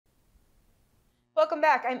Welcome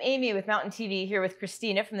back. I'm Amy with Mountain TV here with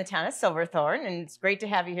Christina from the town of Silverthorne, and it's great to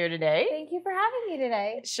have you here today. Thank you for having me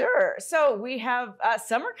today. Sure. So we have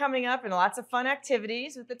summer coming up and lots of fun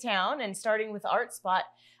activities with the town, and starting with Art Spot.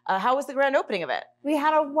 How was the grand opening of it? We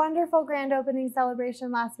had a wonderful grand opening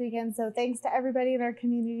celebration last weekend, so thanks to everybody in our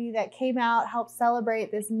community that came out, helped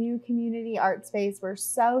celebrate this new community art space. We're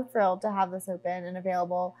so thrilled to have this open and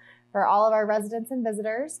available for all of our residents and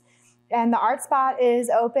visitors. And the Art Spot is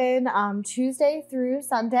open Tuesday through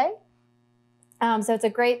Sunday. So it's a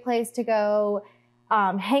great place to go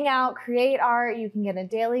hang out, create art. You can get a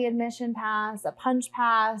daily admission pass, a punch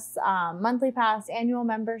pass, monthly pass, annual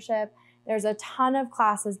membership. There's a ton of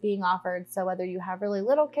classes being offered. So whether you have really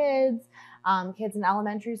little kids, kids in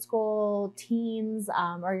elementary school, teens,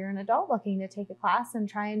 or you're an adult looking to take a class and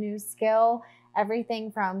try a new skill,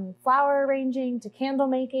 everything from flower arranging to candle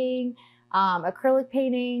making, acrylic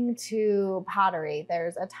painting to pottery.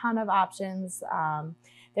 There's a ton of options.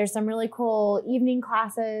 There's some really cool evening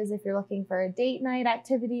classes if you're looking for a date night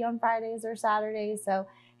activity on Fridays or Saturdays. So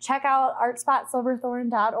check out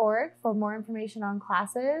artspotsilverthorne.org for more information on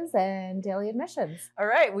classes and daily admissions. All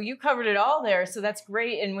right. Well, you covered it all there, so that's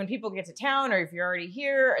great. And when people get to town, or if you're already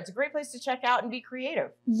here, it's a great place to check out and be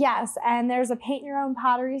creative. Yes, and there's a paint your own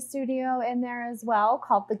pottery studio in there as well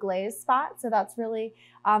called the Glaze Spot. So that's really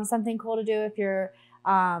something cool to do if you're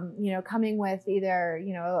coming with either,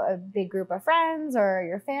 a big group of friends or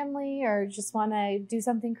your family, or just want to do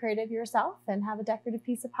something creative yourself and have a decorative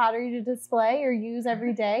piece of pottery to display or use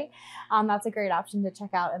every day. That's a great option to check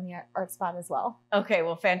out in the Art Spot as well. Okay,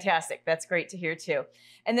 well, fantastic. That's great to hear too.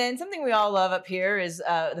 And then something we all love up here is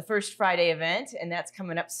the First Friday event, and that's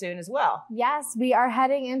coming up soon as well. Yes, we are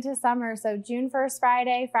heading into summer. So June 1st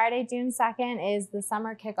Friday, June 2nd is the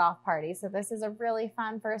summer kickoff party. So this is a really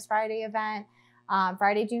fun First Friday event.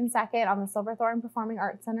 Friday, June 2nd on the Silverthorne Performing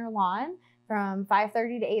Arts Center lawn from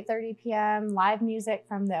 5:30 to 8:30 p.m. Live music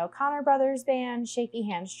from the O'Connor Brothers Band, Shaky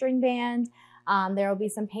Hand String Band. There will be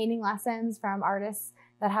some painting lessons from artists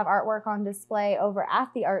that have artwork on display over at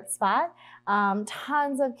the Art Spot.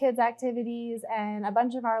 Tons of kids activities, and a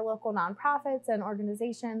bunch of our local nonprofits and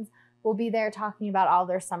organizations will be there talking about all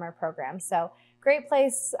their summer programs. So great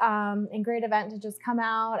place and great event to just come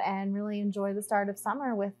out and really enjoy the start of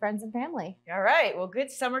summer with friends and family. All right. Well, good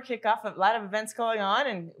summer kickoff. A lot of events going on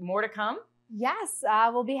and more to come. Yes,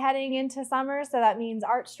 we'll be heading into summer, so that means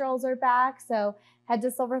art strolls are back. So head to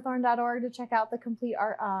silverthorne.org to check out the complete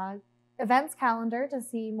art events calendar to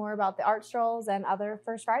see more about the art strolls and other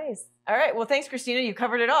First Fridays. All right. Well, thanks, Christina. You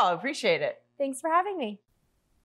covered it all. I appreciate it. Thanks for having me.